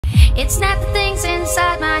It's not the things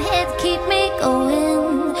inside my head that keep me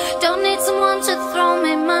going. Don't need someone to throw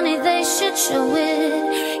me money, they should show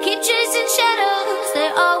it. Keep chasing shadows,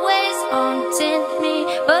 they're always haunting me,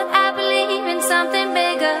 but I believe in something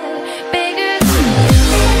bigger, bigger than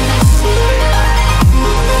you.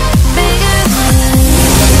 Bigger than you.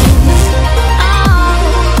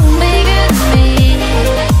 Oh, bigger than me.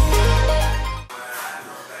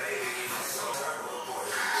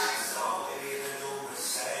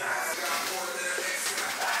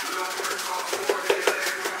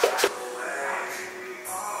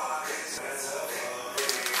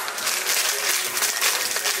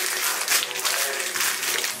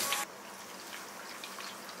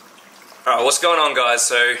 Alright, what's going on, guys?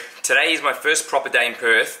 So today is my first proper day in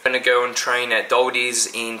Perth. I'm going to go and train at Doldy's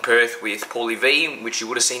in Perth with Paulie V, which you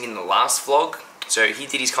would have seen in the last vlog. So he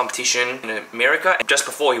did his competition in America just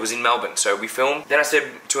before he was in Melbourne, so we filmed. Then I said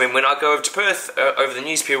to him, when I go over to Perth over the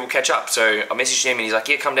news period, we'll catch up. So I messaged him and he's like,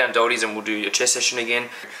 yeah, come down to Doldy's and we'll do a chest session again.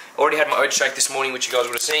 Already had my oat shake this morning, which you guys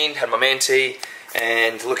would have seen. Had my man tea,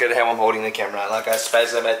 and look at how I'm holding the camera like I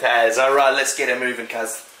spasmataz. Alright, let's get it moving,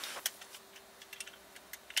 cuz.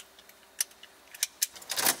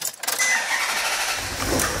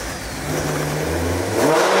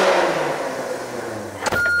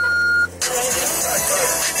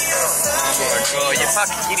 Oh, you're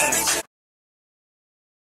fucking kidding me.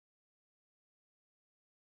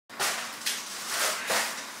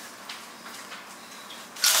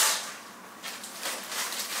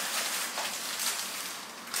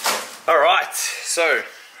 Alright, so I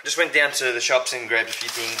just went down to the shops and grabbed a few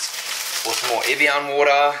things. Bought some more Evian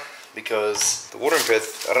water because the water in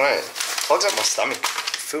Perth, I don't know, clogs up my stomach.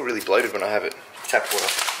 I feel really bloated when I have it. Tap water.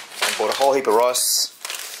 I bought a whole heap of rice,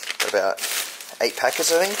 got about 8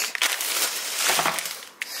 packets I think.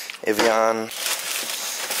 Evian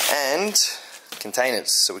and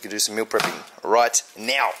containers so we can do some meal prepping right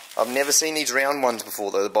now. I've never seen these round ones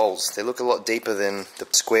before though, the bowls. They look a lot deeper than the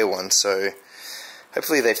square ones, so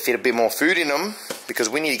hopefully they fit a bit more food in them because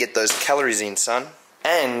we need to get those calories in, son.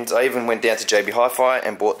 And I even went down to JB Hi-Fi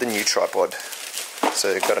and bought the new tripod.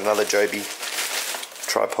 So got another JB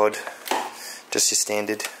tripod, just your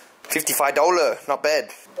standard. $55, not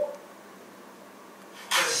bad.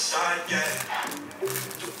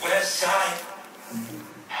 West side.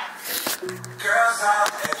 Girls are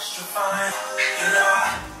extra fine. You know,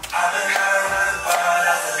 I've been around, but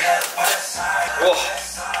I feel left west side. Oh,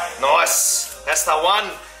 nice. That's the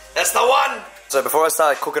one. That's the one. So before I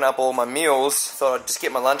started cooking up all my meals, thought I'd just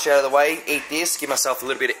get my lunch out of the way, eat this, give myself a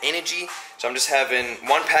little bit of energy. So I'm just having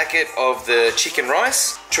 1 packet of the chicken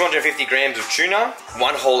rice, 250 grams of tuna,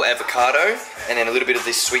 1 whole avocado, and then a little bit of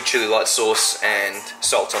this sweet chili light sauce and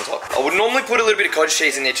salt on top. I would normally put a little bit of cottage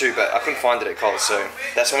cheese in there too, but I couldn't find it at Coles, so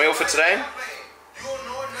that's my meal for today.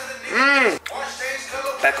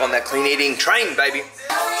 Back on that clean eating train, baby.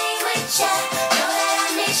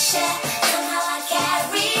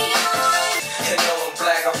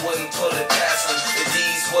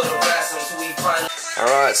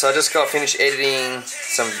 Alright, so I just got finished editing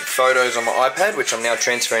some photos on my iPad, which I'm now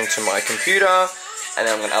transferring to my computer, and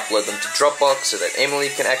then I'm going to upload them to Dropbox so that Emily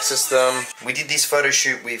can access them. We did this photo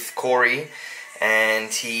shoot with Corey,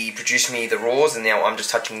 and he produced me the raws, and now I'm just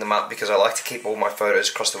touching them up because I like to keep all my photos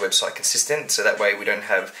across the website consistent, so that way we don't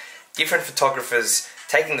have different photographers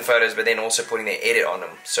taking the photos but then also putting their edit on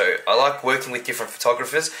them. So I like working with different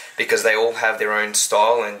photographers because they all have their own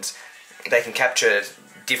style and they can capture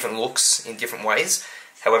different looks in different ways.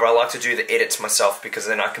 However, I like to do the edits myself because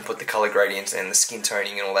then I can put the color gradients and the skin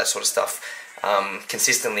toning and all that sort of stuff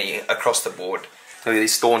consistently across the board. Look at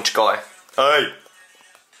this staunch guy. Hey!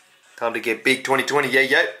 Time to get big 2020, yeah,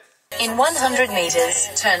 yeah. In 100 meters,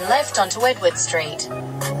 turn left onto Edward Street.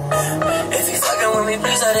 If you fucking with me,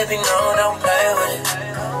 please let it be known, don't play with it.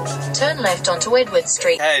 Turn left onto Edward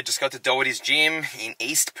Street. Hey, just got to Doldy's gym in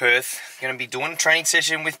East Perth. Gonna be doing a training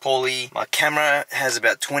session with Paulie. My camera has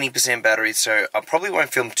about 20% battery, so I probably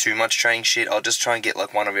won't film too much training shit. I'll just try and get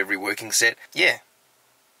like one of every working set. Yeah.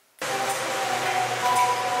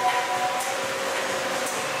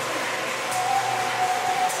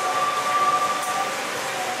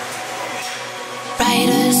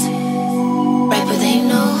 Writers, write what they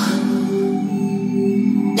know.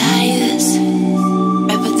 Liars,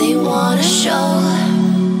 write what they wanna show.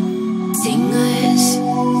 Singers,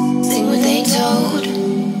 sing what they told.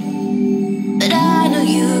 But I know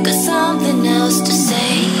you got something else to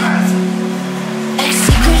say.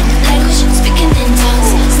 Ex-secret language, speaking in tongues.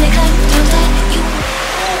 Snake like tongue that you.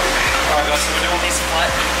 Alright guys, so we're doing this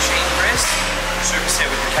flight machine press. Superset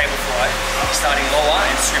with the cable fly. Starting lower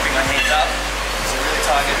and scooping my hands up. So really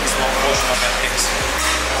target this long portion of our hips.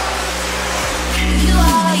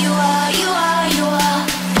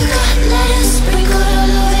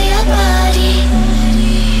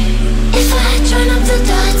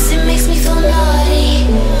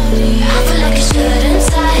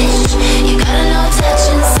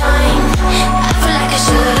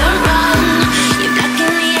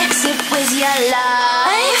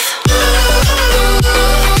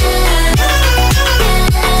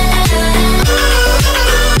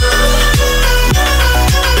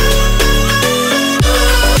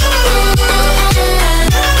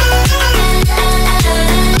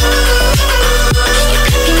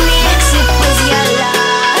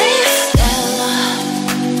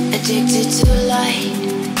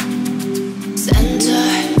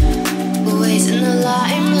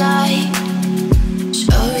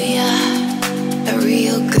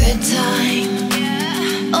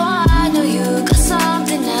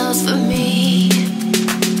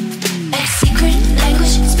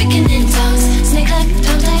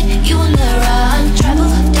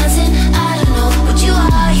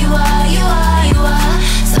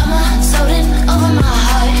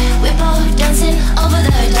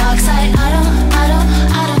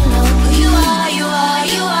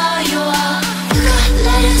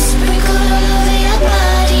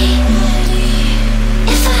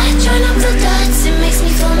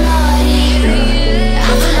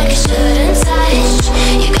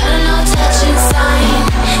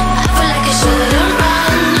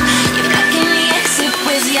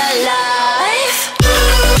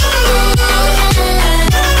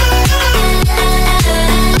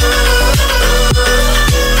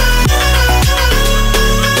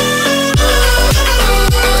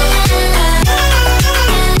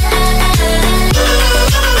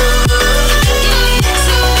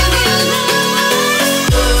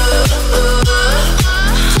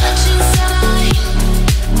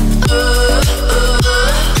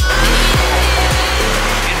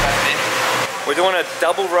 on a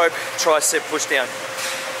double rope tricep push down.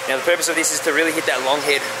 Now the purpose of this is to really hit that long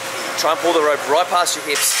head. Try and pull the rope right past your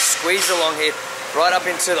hips, squeeze the long head right up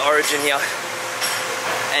into the origin here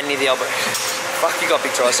and near the elbow. Fuck, you got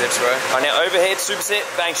big triceps, bro. Alright, now overhead, superset,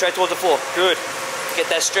 bang, straight towards the floor. Good. Get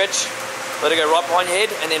that stretch, let it go right behind your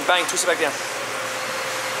head, and then bang, twist it back down.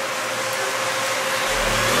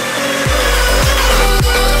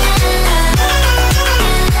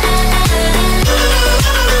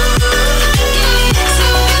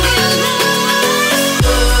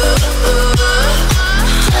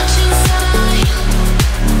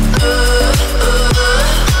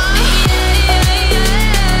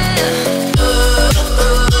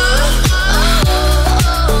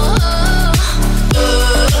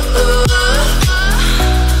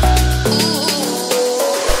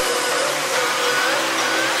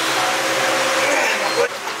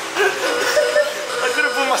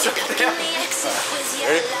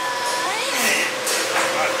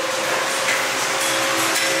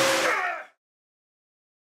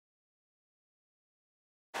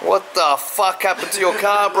 What the fuck happened to your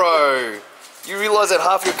car, bro? You realise that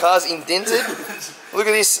half your car's indented? Look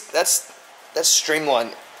at this. That's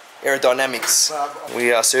streamlined aerodynamics.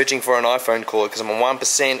 We are searching for an iPhone cord because I'm on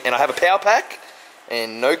 1% and I have a power pack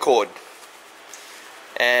and no cord.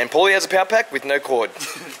 And Paulie has a power pack with no cord.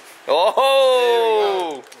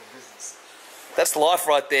 Oh! That's life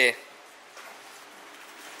right there.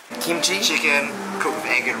 Kimchi? Chicken cooked with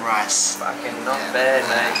egg and rice. Fucking not bad,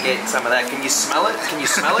 mate. Get some of that. Can you smell it? Can you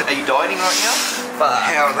smell it? Are you dieting right now? Fuck.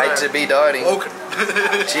 Hell no. Hate to be dieting.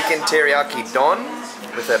 Chicken teriyaki don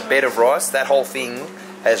with a bed of rice. That whole thing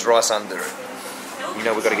has rice under it. You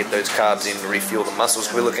know we've got to get those carbs in to refuel the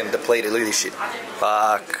muscles. We're looking depleted. Look at this shit.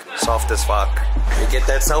 Fuck. Soft as fuck. You get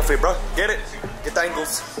that selfie, bro. Get it. Get the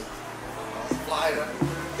ankles.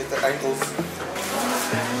 Get the ankles.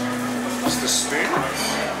 Just a spoon.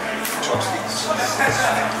 Chopsticks. I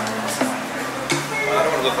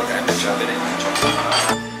don't want to look like an amateur, but anyway, chopsticks.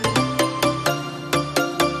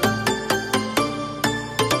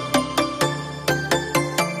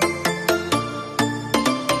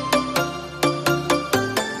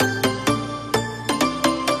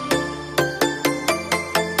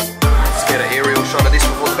 Let's get an aerial shot of this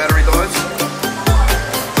before the battery dies.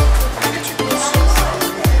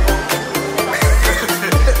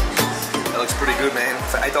 Pretty good, man.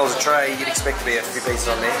 For $8 a tray, you'd expect to be a few pieces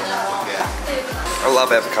on there. Yeah. I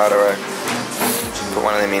love avocado. Put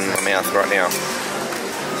one of them in my mouth right now.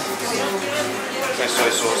 No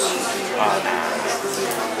soy sauce.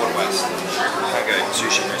 Water waste. Can't go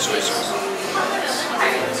sushi, no soy sauce.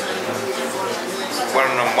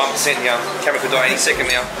 1% here. Camera could die any second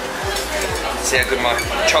now. See how good my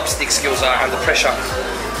chopstick skills are under pressure.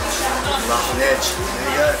 Rough on edge.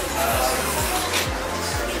 There you go.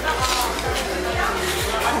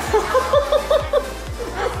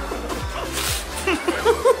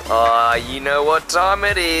 You know what time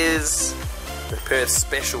it is. The Perth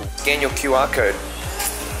special. Scan your QR code.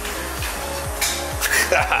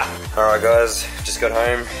 Alright guys, just got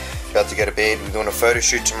home. About to go to bed. We're doing a photo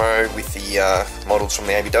shoot tomorrow with the models from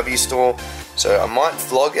the ABW store. So I might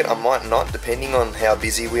vlog it, I might not, depending on how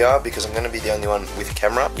busy we are, because I'm going to be the only one with a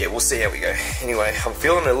camera. Yeah, we'll see how we go. Anyway, I'm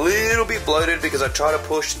feeling a little bit bloated because I tried to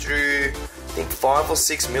push through, I think 5 or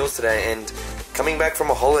 6 meals today, and coming back from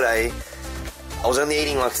a holiday, I was only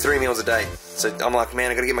eating like 3 meals a day. So I'm like, man,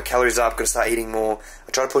 I gotta get my calories up, gotta start eating more.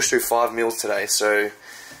 I tried to push through 5 meals today, so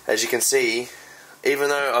as you can see, even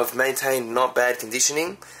though I've maintained not bad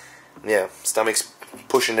conditioning, yeah, stomach's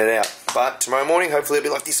pushing it out. But tomorrow morning, hopefully it'll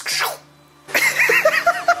be like this.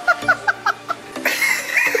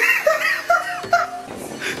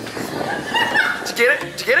 Did you get it?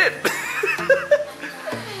 Did you get it?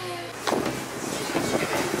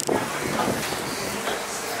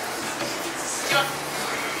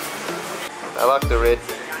 I like the red.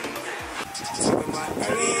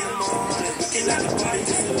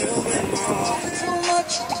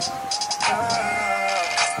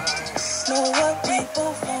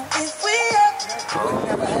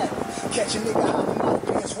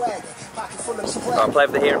 I'll play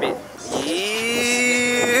with the hair a bit.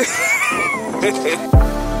 Yeah.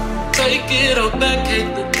 Take it all back,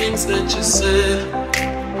 hate the things that you said,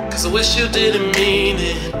 cause I wish you didn't mean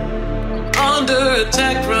it. Under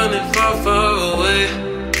attack, running far, far away,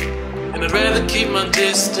 and I'd rather keep my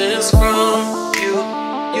distance from you.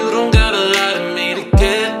 You don't gotta lie to me to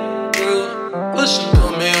get through. Push and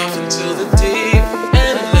pull me off into the deep,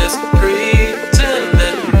 and let's pretend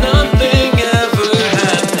that nothing ever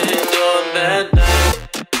happened on that night.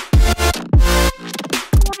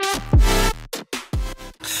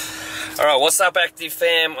 Alright, what's up, Active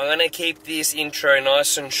Fam? I'm going to keep this intro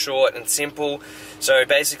nice and short and simple. So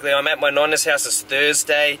basically, I'm at my Nonna's house. It's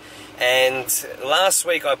Thursday, and last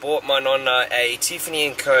week I bought my Nonna a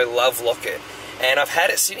Tiffany & Co. Love Locket. And I've had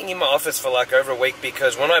it sitting in my office for like over a week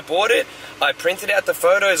because when I bought it, I printed out the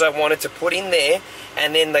photos I wanted to put in there,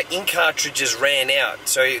 and then the ink cartridges ran out.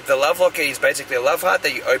 So the Love Locket is basically a love heart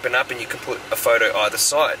that you open up and you can put a photo either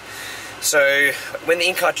side. So when the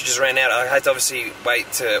ink cartridges ran out, I had to obviously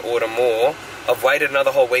wait to order more. I've waited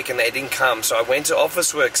another whole week and they didn't come, so I went to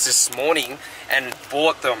Officeworks this morning and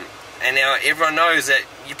bought them. And now everyone knows that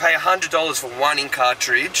you pay $100 for one ink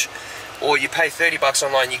cartridge, or you pay $30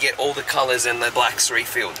 online, you get all the colours and the blacks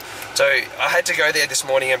refilled. So I had to go there this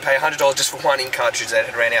morning and pay $100 just for one ink cartridge that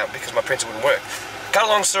had ran out because my printer wouldn't work. Cut a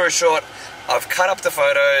long story short, I've cut up the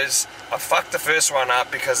photos. I fucked the first one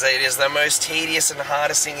up because it is the most tedious and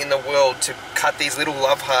hardest thing in the world to cut these little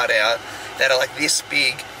love heart out that are like this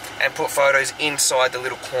big and put photos inside the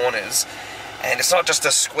little corners. And it's not just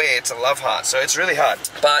a square, it's a love heart, so it's really hard.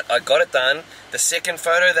 But I got it done. The second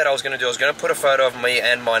photo that I was going to do, I was going to put a photo of me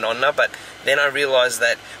and my Nonna, but then I realised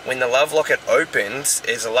that when the Love Locket opens,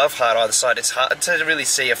 there's a love heart either side. It's hard to really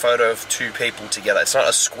see a photo of two people together. It's not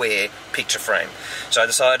a square picture frame. So I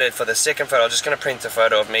decided for the second photo, I was just going to print a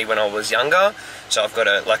photo of me when I was younger. So I've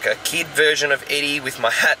got like a kid version of Eddie with my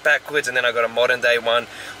hat backwards, and then I got a modern day one,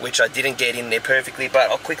 which I didn't get in there perfectly, but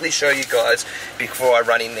I'll quickly show you guys before I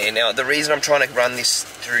run in there. Now, the reason I'm trying to run this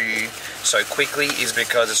through so quickly is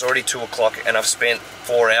because it's already 2 o'clock and I've spent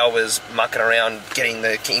 4 hours mucking around getting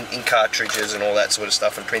the ink cartridges and all that sort of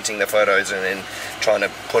stuff and printing the photos and then trying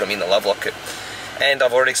to put them in the Love Locket. And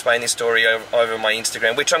I've already explained this story over my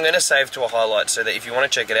Instagram, which I'm going to save to a highlight so that if you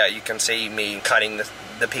want to check it out, you can see me cutting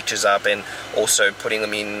the pictures up and also putting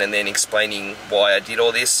them in and then explaining why I did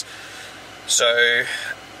all this. So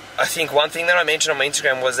I think one thing that I mentioned on my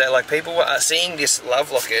Instagram was that like people were seeing this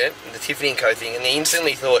Love Locket, the Tiffany & Co. thing, and they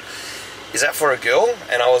instantly thought, is that for a girl?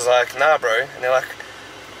 And I was like, nah bro. And they're like,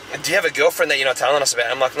 do you have a girlfriend that you're not telling us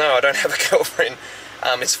about? I'm like, no, I don't have a girlfriend.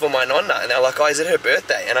 It's for my Nonna. And they're like, oh, is it her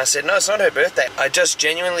birthday? And I said, no, it's not her birthday. I just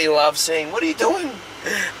genuinely love seeing, what are you doing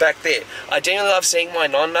back there? I genuinely love seeing my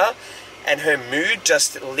Nonna and her mood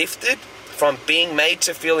just lifted from being made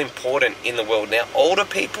to feel important in the world. Now, older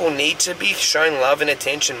people need to be shown love and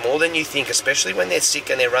attention more than you think, especially when they're sick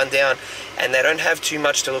and they're run down and they don't have too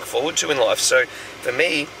much to look forward to in life. So for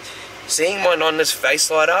me, seeing my Nonna's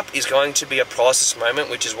face light up is going to be a priceless moment,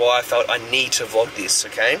 which is why I felt I need to vlog this,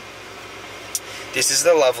 okay? This is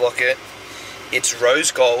the Love Locket. It's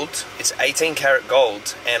rose gold. It's 18 karat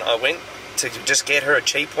gold. And I went to just get her a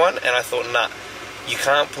cheap one, and I thought, nah, you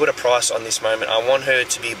can't put a price on this moment. I want her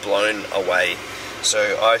to be blown away.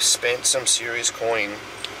 So I spent some serious coin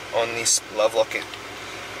on this Love Locket.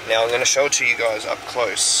 Now I'm going to show it to you guys up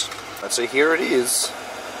close. And so here it is.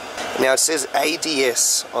 Now it says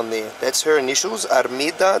ADS on there. That's her initials,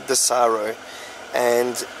 Armida de Saro.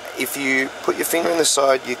 And if you put your finger on the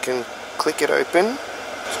side, you can click it open.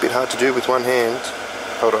 It's a bit hard to do with one hand.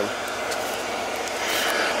 Hold on.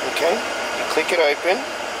 Okay, you click it open.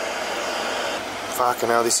 Fucking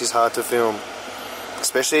hell, this is hard to film.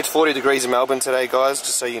 Especially it's 40 degrees in Melbourne today, guys,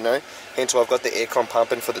 just so you know. Hence why I've got the aircon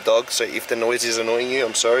pumping for the dog. So if the noise is annoying you,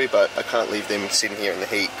 I'm sorry, but I can't leave them sitting here in the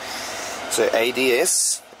heat. So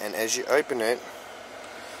ADS. And as you open it,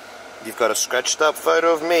 you've got a scratched up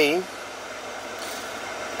photo of me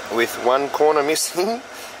with one corner missing,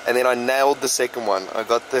 and then I nailed the second one. I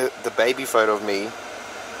got the baby photo of me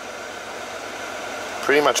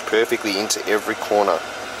pretty much perfectly into every corner.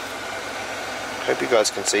 Hope you guys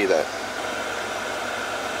can see that.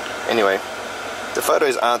 Anyway, the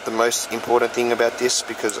photos aren't the most important thing about this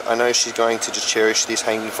because I know she's going to just cherish this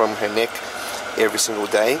hanging from her neck every single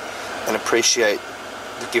day and appreciate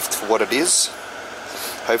the gift for what it is.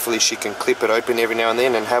 Hopefully she can clip it open every now and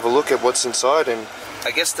then and have a look at what's inside. And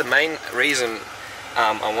I guess the main reason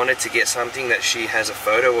I wanted to get something that she has a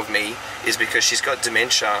photo of me is because she's got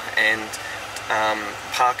dementia and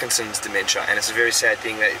Parkinson's dementia, and it's a very sad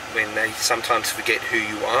thing that when they sometimes forget who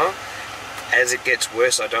you are. As it gets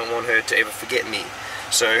worse, I don't want her to ever forget me.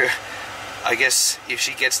 So I guess if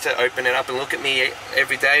she gets to open it up and look at me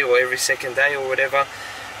every day or every second day or whatever,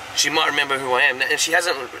 she might remember who I am. And she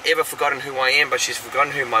hasn't ever forgotten who I am, but she's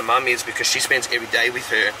forgotten who my mum is because she spends every day with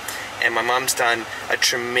her. And my mum's done a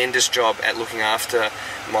tremendous job at looking after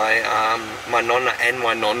my my Nonna and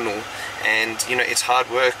my Nonno. And you know, it's hard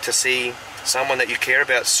work to see someone that you care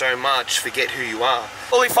about so much forget who you are.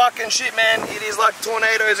 Holy fucking shit, man. It is like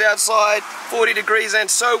tornadoes outside, 40 degrees and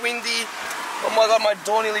so windy. Oh my god, my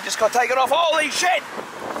door nearly just got taken off. Holy shit!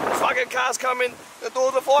 The fucking car's coming, the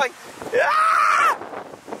doors are flying. Ah!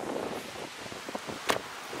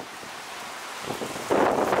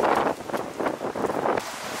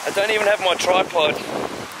 I don't even have my tripod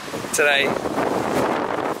today.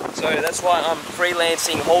 So that's why I'm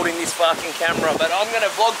freelancing, holding this fucking camera. But I'm gonna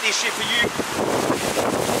vlog this shit for you.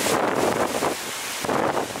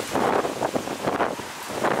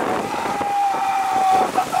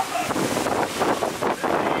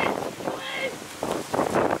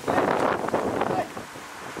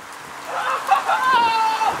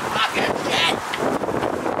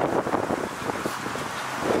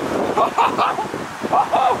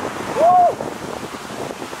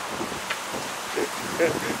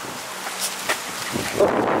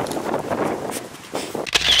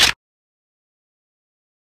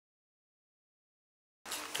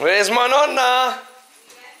 Where's my Nonna?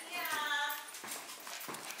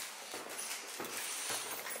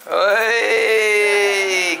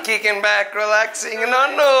 Hey, kicking back, relaxing,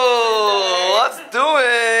 Nonna. What's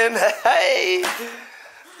doing? Hey.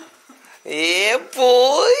 Yeah,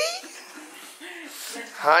 boy.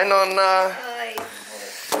 Hi, Nonna. Hi.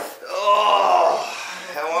 Oh,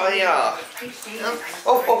 how are ya?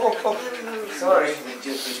 Oh. Sorry.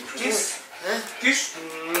 Kiss. Kiss.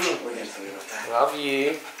 Love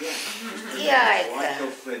you. Yeah,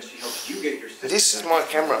 This is my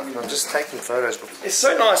camera. I'm just taking photos. It's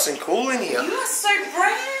so nice and cool in here. you are so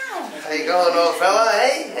brown. How you going, old fella?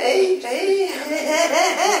 Hey.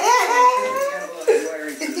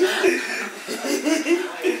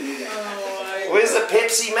 Where's the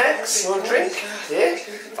Pepsi Max? You want a drink? Yeah?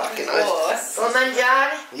 Fucking oath. Vuoi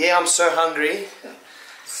mangiare? Yeah, I'm so hungry.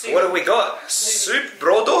 What have we got? Soup,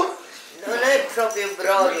 brodo? Non è proprio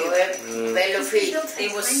brodo, è bello fritto.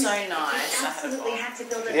 It was so nice. I had a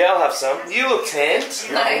bowl. Yeah, I'll have some. You look tanned.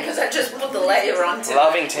 No, because I just put the layer on to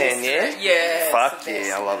Loving tan, yeah? Yeah. Fuck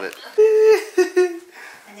yeah, I love it.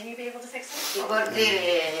 And then you'll be able to fix it. Ti vuol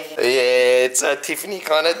dire... Yeah, it's a Tiffany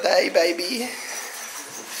kind of day, baby.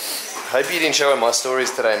 Hope you didn't show her my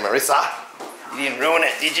stories today, Marissa. You didn't ruin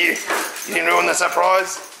it, did you? You didn't ruin the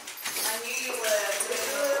surprise?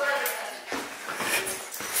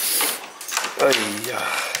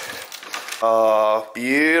 Oh,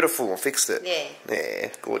 beautiful. I fixed it. Yeah. Yeah,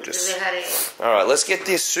 gorgeous. Deve fare... Alright, let's get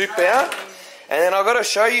this soup out. And then I've got to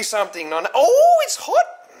show you something, Nonna. Oh, it's hot.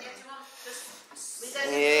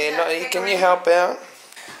 Yeah, no, can you help out?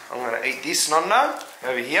 I'm going to eat this, Nonna,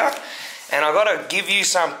 over here. And I've got to give you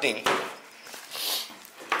something.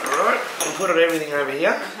 Alright, I'll put everything over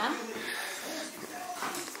here.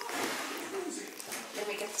 Let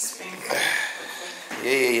me get the spoon.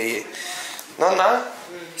 Yeah. Nonna,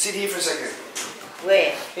 sit here for a second.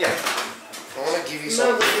 Where? Here. I want to give you No,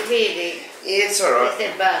 something. si vede. Yeah, it's alright. Questo è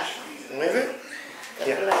il bacio. Move it.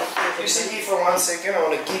 Yeah. You sit here for 1 second. I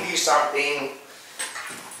want to give you something.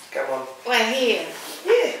 Come on. Why here?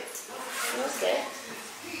 Yeah. Okay.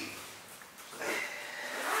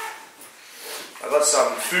 I got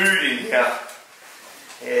some food in here.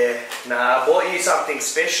 Yeah. Nah, I bought you something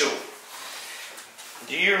special.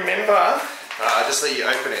 Do you remember? I'll just let you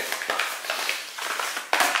open it.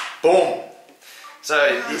 Boom.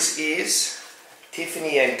 So this is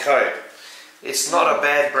Tiffany & Co. It's not a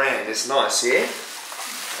bad brand. It's nice, yeah?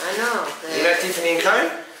 I know. You know Tiffany & Co?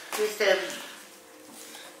 Questo è...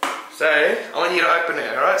 So, I want you to open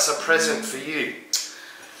it, alright? It's a present for you.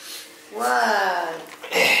 Wow.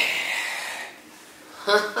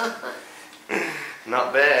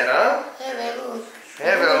 Not bad, huh?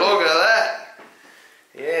 Have a look at that.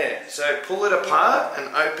 Yeah, so pull it apart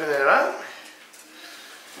and open it up.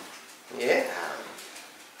 Yeah.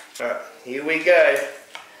 Alright, here we go.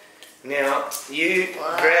 Now, you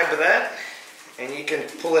grab that and you can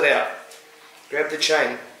pull it out. Grab the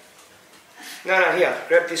chain. No, here.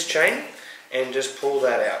 Grab this chain and just pull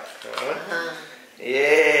that out. Alright?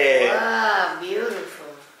 Yeah. Wow, beautiful.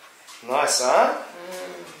 Nice, huh?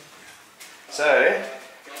 So,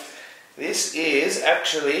 this is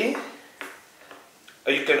actually...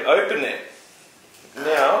 Oh, you can open it.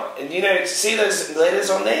 Now, and you know, see those letters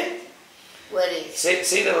on there? What is?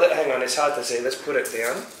 See the... Hang on, it's hard to see. Let's put it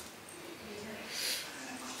down.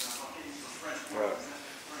 Right.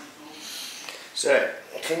 So,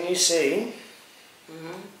 can you see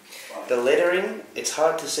the lettering? It's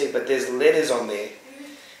hard to see, but there's letters on there.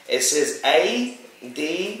 It says A,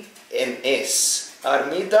 D, and S.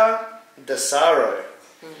 Armida de Saro.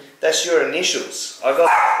 That's your initials. I got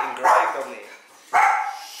that engraved on there.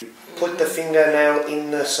 Put the fingernail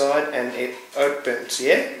in the side and it opens,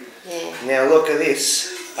 yeah? Yeah. Now look at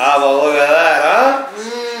this. Ah, well, look at that, huh?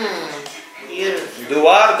 Beautiful.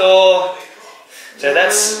 Eduardo. So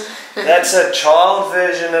that's a child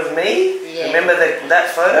version of me. Yeah. Remember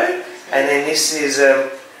that photo? And then this is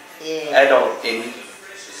Yeah. adult Eddie.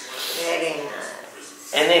 Very nice.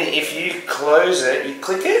 And then if you close it, you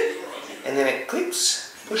click it, and then it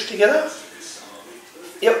clicks, push together.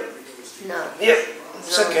 Yep. No. Yep.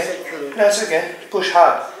 It's No, okay. secure. No, it's okay. Push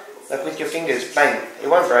hard. Like with your fingers. Bang. It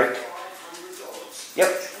won't break. Yep.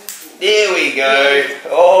 There we go.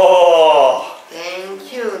 Oh.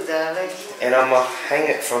 Thank you, darling. And I'm going to hang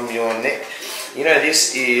it from your neck. You know,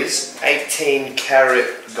 this is 18 karat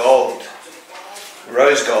gold.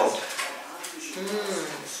 Rose gold.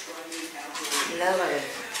 Lovely.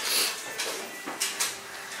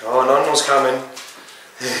 Oh, Nonna's coming.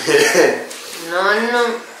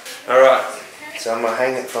 No. Alright. So I'm going to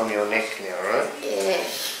hang it from your neck now, alright? Yeah.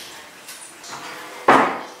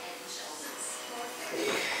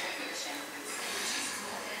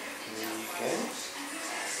 Okay.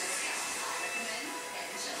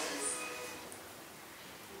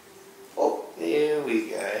 Oh, there we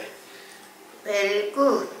go. Very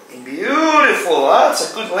good. Beautiful, huh?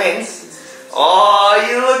 It's a good lens. Oh,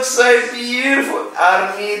 you look so beautiful.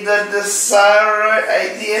 Armida de Saro,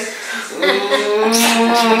 idea.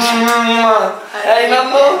 Hey,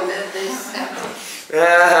 Nonno.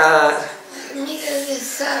 Mira de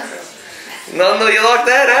sarro. Nonno, you like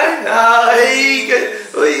that, eh? Ah, hey, good.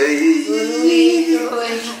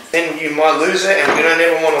 Then you might lose it, and we don't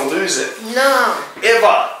ever want to lose it. No.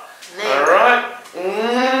 Ever. Never. Alright?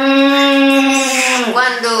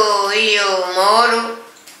 Quando io moro,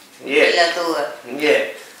 è Yeah. la tua. Yeah.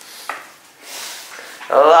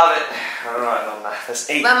 I love it. Alright, Nonna, let's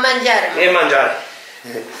eat. Va a mangiare. Yeah, mangiare.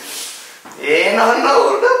 Yeah, no,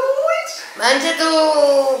 wait. Mangia tu.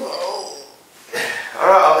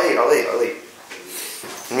 Alright, I'll eat.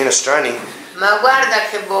 Minestrone. Ma guarda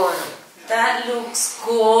che buono. That looks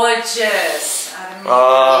gorgeous.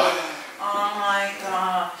 Oh, Oh my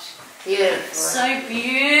gosh. Beautiful. So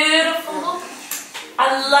beautiful.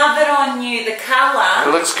 I love it on you. The it colour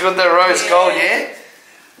looks good, the rose gold, yeah?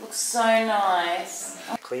 looks so nice.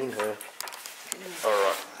 Clean her.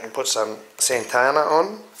 Alright, and put some Santana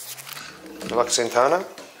on. You like Santana?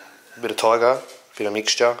 A bit of Tiger, a bit of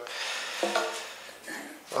mixture.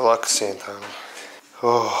 I like Santana.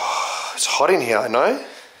 Oh, it's hot in here, I know.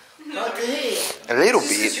 Not here. A little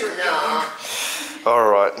bit. No.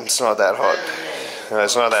 Alright, it's not that hot. No,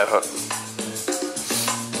 it's not that hot.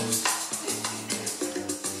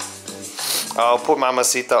 I'll put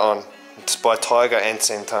Mamacita on. It's by Tiger and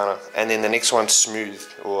Santana. And then the next one's Smooth.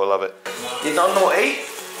 Oh, I love it. Did Nonna eat?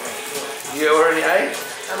 You already ate?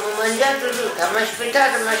 Abbiamo mangiato tutto. Mi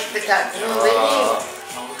aspettato. Non venivo.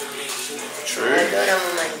 True. Allora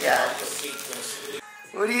abbiamo mangiato.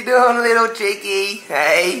 What are you doing, little cheeky?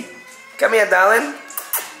 Hey. Come here, darling.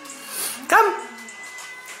 Come.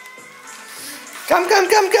 Come.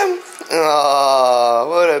 Oh,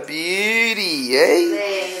 what a beauty, eh?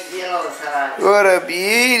 Deliziosa. What a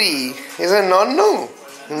beauty. Is it Nonno?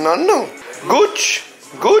 Gooch.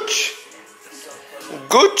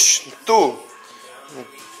 Two.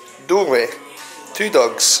 Due. 2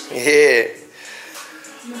 dogs. Yeah.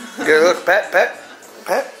 Go look, Pat.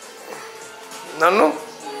 Nonno?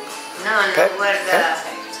 No, Pet. guarda.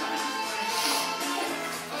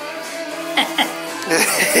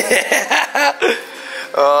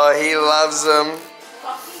 Oh, he loves them.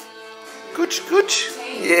 Gooch.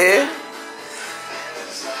 Yeah.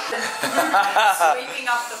 Sweeping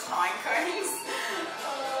up the pine cones.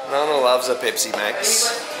 Nonna loves a Pepsi Max.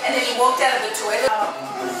 And then he walked out of the toilet.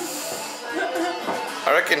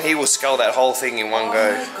 I reckon he will scull that whole thing in one Oh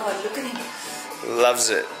go. my god, look at him. Loves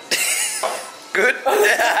it. Good.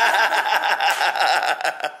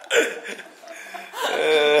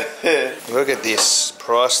 Look at this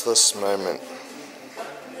priceless moment.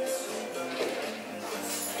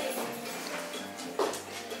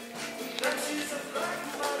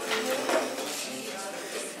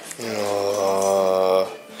 Oh,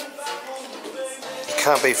 it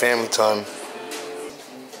can't be family time.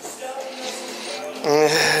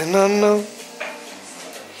 No.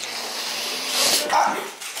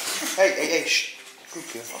 Hey, shh. Good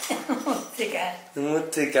girl.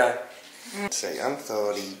 Muttiga. Say, I'm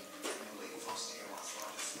sorry.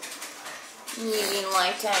 You didn't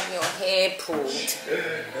like to have your hair pulled.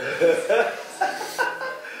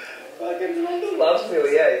 Fucking Nonna loves me,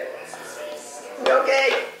 yeah. You okay?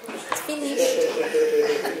 Finished.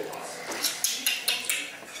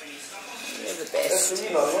 You're the best. That's for you,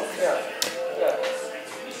 Nonna. Yeah.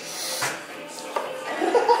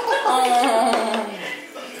 Oh,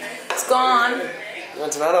 it's gone. You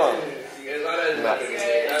want another one? No.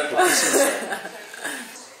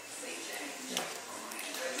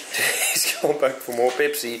 He's going back for more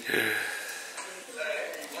Pepsi.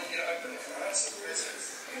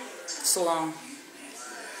 It's long.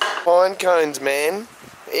 Pine cones, man.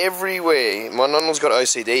 Everywhere. My nonna's got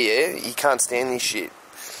OCD, yeah? He can't stand this shit.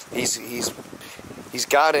 His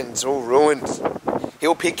garden's all ruined.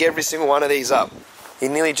 He'll pick every single one of these up. He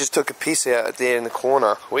nearly just took a piss out there in the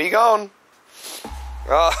corner. Where you going?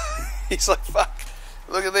 Oh, he's like, fuck.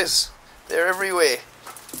 Look at this. They're everywhere.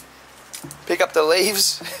 Pick up the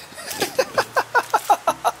leaves.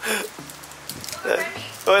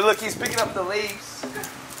 Oh, look, he's picking up the leaves.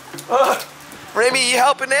 Oh, Remy, you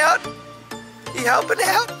helping out? You helping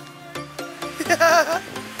out?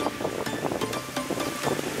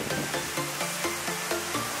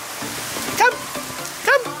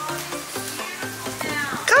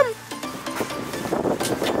 Come.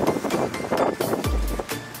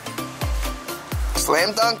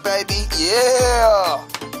 Slam dunk, baby. Yeah.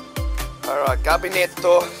 Alright,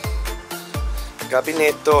 gabinetto.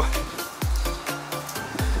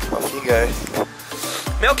 Off you go.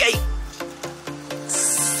 Milky!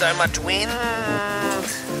 So much wind.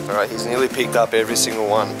 Alright, he's nearly picked up every single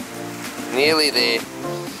one. Nearly there.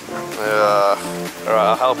 Alright,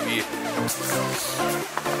 I'll help you.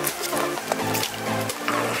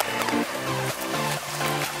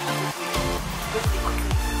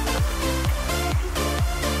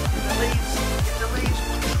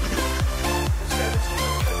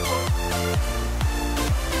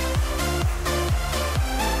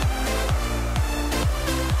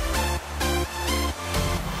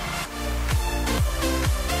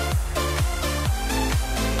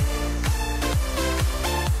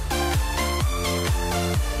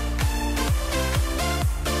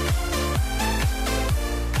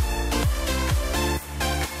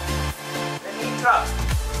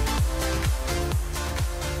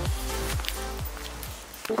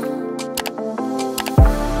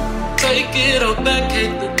 Take it all back,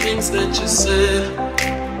 hate the things that you said,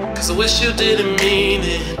 'cause I wish you didn't mean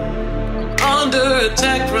it. I'm under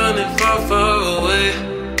attack, running far, far away,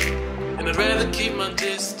 and I'd rather keep my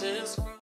distance.